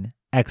machine !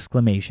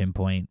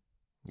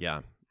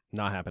 Yeah.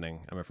 Not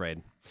happening, I'm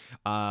afraid.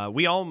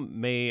 We all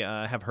may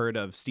have heard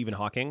of Stephen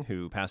Hawking,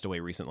 who passed away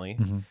recently.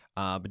 Mm-hmm.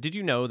 But did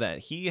you know that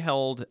he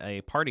held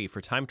a party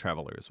for time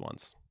travelers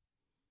once?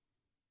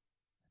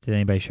 Did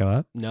anybody show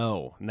up?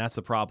 No, and that's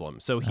the problem.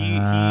 So he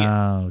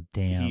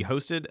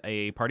hosted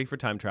a party for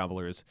time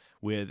travelers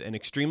with an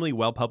extremely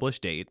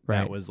well-published date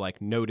that was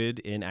noted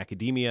in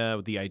academia,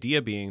 the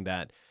idea being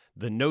that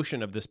the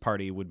notion of this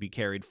party would be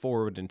carried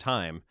forward in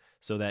time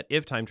so that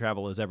if time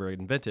travel is ever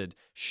invented,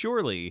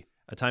 surely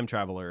a time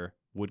traveler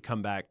would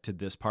come back to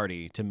this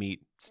party to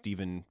meet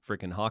Stephen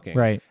frickin' Hawking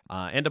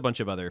and a bunch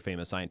of other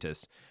famous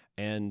scientists.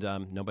 And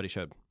nobody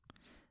showed.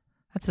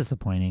 That's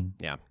disappointing.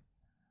 Yeah.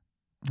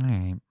 All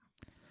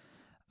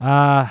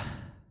right.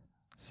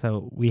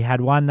 So we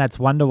had one that's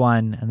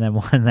 1-to-1 and then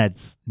one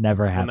that's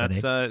never happening.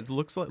 And that's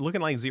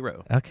looking like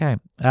 0. Okay.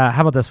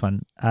 How about this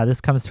one?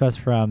 This comes to us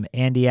from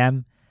Andy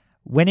M.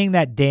 Winning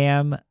that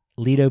damn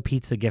Lido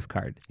Pizza gift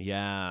card.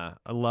 Yeah,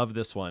 I love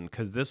this one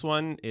because this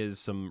one is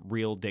some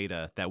real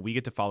data that we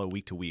get to follow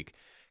week to week.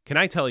 Can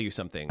I tell you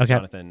something,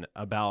 Jonathan,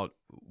 about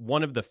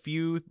one of the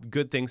few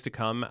good things to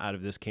come out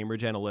of this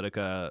Cambridge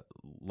Analytica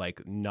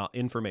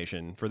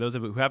information? For those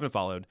of you who haven't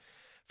followed,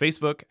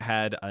 Facebook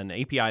had an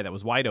API that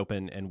was wide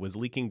open and was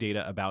leaking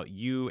data about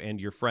you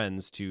and your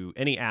friends to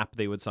any app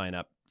they would sign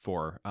up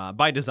for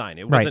by design.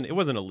 It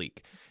wasn't a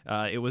leak.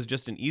 It was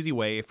just an easy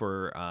way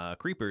for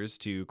creepers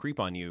to creep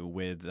on you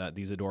with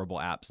these adorable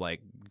apps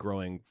like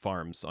growing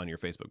farms on your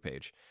Facebook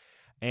page.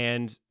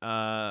 And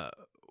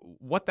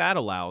what that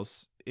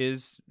allows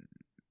is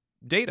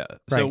data.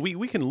 So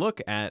we can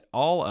look at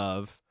all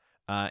of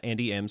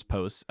Andy M's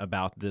posts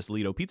about this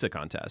Lido Pizza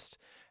contest.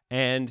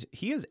 And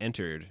he has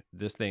entered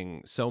this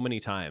thing so many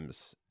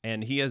times,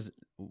 and he has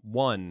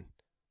won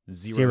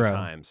 0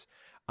 times.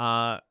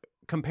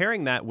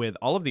 Comparing that with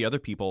all of the other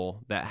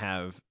people that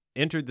have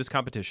entered this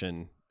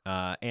competition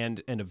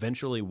and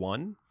eventually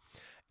won,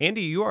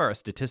 Andy, you are a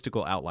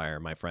statistical outlier,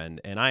 my friend.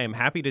 And I am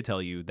happy to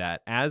tell you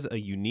that as a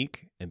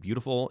unique and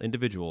beautiful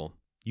individual,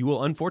 you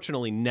will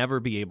unfortunately never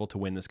be able to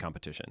win this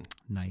competition.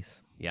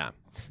 Nice. Yeah.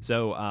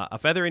 So a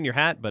feather in your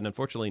hat, but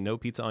unfortunately no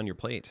pizza on your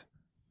plate.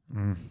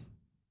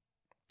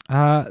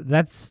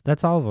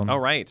 That's all of them. All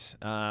right.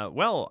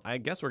 Well, I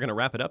guess we're going to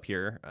wrap it up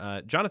here.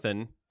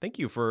 Jonathan, thank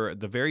you for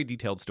the very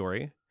detailed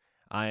story.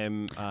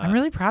 I'm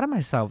really proud of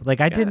myself. I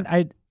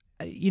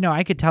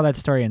could tell that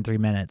story in 3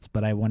 minutes,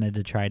 but I wanted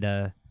to try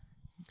to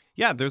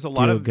there's a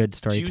lot of good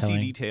juicy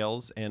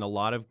details and a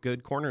lot of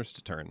good corners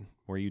to turn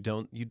where you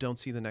don't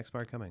see the next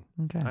part coming.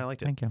 Okay. I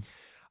liked it. Thank you.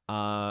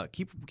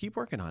 Keep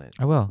working on it.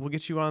 I will. We'll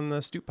get you on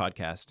the Stoop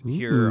podcast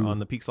here on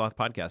the Peak Sloth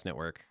Podcast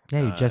Network.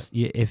 Yeah,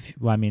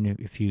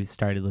 if you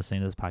started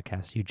listening to this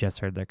podcast, you just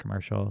heard the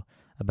commercial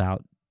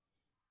about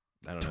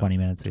I don't know, 20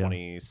 minutes ago.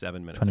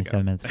 27 minutes 27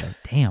 ago. minutes ago.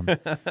 Damn.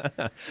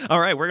 All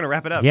right, we're going to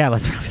wrap it up. Yeah,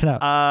 let's wrap it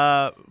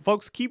up.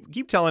 Folks,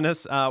 keep telling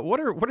us, what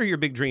are your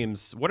big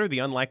dreams? What are the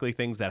unlikely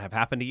things that have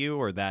happened to you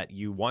or that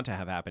you want to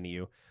have happen to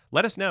you?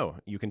 Let us know.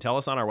 You can tell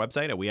us on our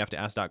website at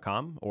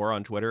wehavetoask.com or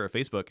on Twitter or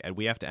Facebook at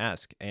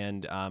wehavetoask.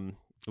 And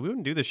we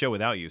wouldn't do the show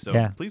without you,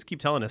 so please keep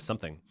telling us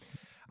something.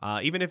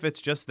 even if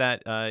it's just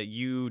that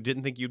you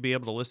didn't think you'd be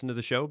able to listen to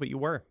the show, but you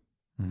were.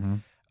 Mm-hmm.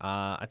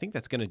 I think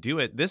that's going to do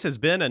it. This has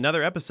been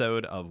another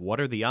episode of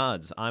What Are the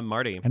Odds? I'm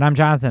Marty. And I'm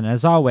Jonathan.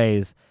 As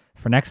always,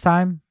 for next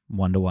time,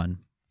 1-to-1.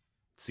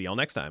 See y'all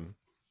next time.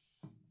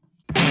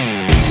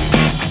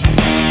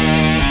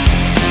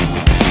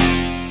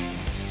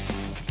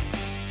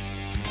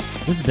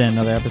 This has been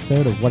another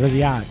episode of What Are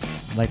the Odds?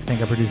 I'd like to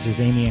thank our producers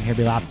Amy and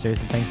Herbie Lobsters,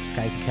 and thanks to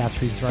Skies and Cast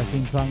for our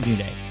theme song, New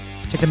Day.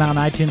 Check them out on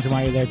iTunes, and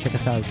while you're there, check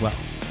us out as well.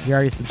 If you're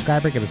already a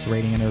subscriber, give us a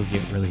rating and a review.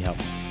 It really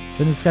helps.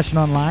 Join the discussion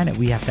online at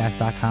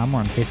WeHaveToAsk.com or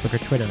on Facebook or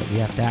Twitter at We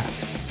Have to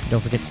Ask. And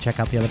don't forget to check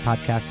out the other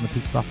podcasts on the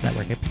Peak Sloth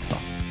Network at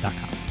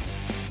peaksloth.com.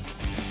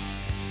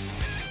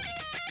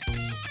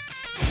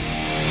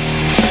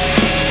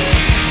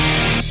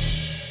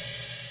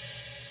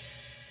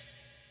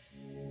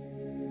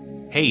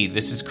 Hey,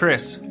 this is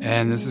Chris.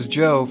 And this is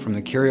Joe from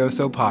the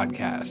Curioso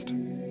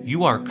Podcast.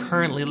 You are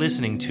currently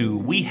listening to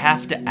We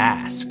Have to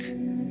Ask.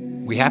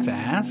 We have to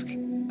ask?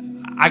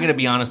 I gotta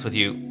be honest with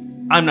you,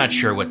 I'm not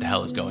sure what the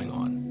hell is going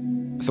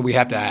on. So we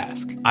have to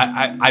ask.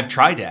 I've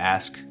tried to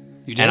ask,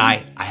 You did? and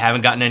I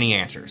haven't gotten any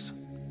answers.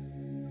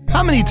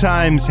 How many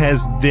times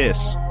has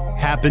this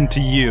happened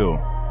to you?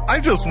 I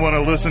just want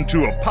to listen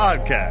to a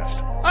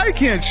podcast. I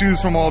can't choose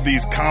from all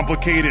these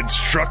complicated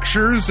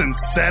structures and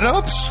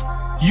setups.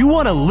 You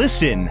want to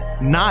listen,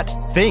 not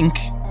think.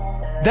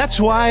 That's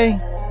why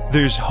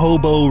there's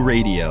Hobo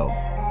Radio.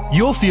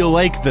 You'll feel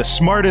like the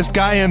smartest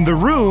guy in the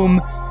room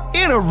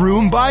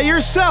by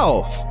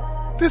yourself.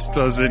 This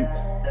doesn't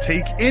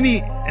take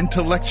any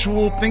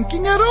intellectual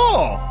thinking at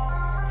all.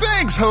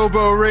 Thanks,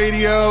 Hobo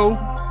Radio.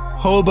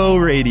 Hobo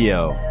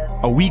Radio,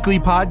 a weekly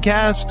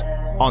podcast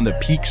on the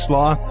Peak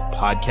Sloth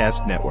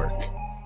Podcast Network.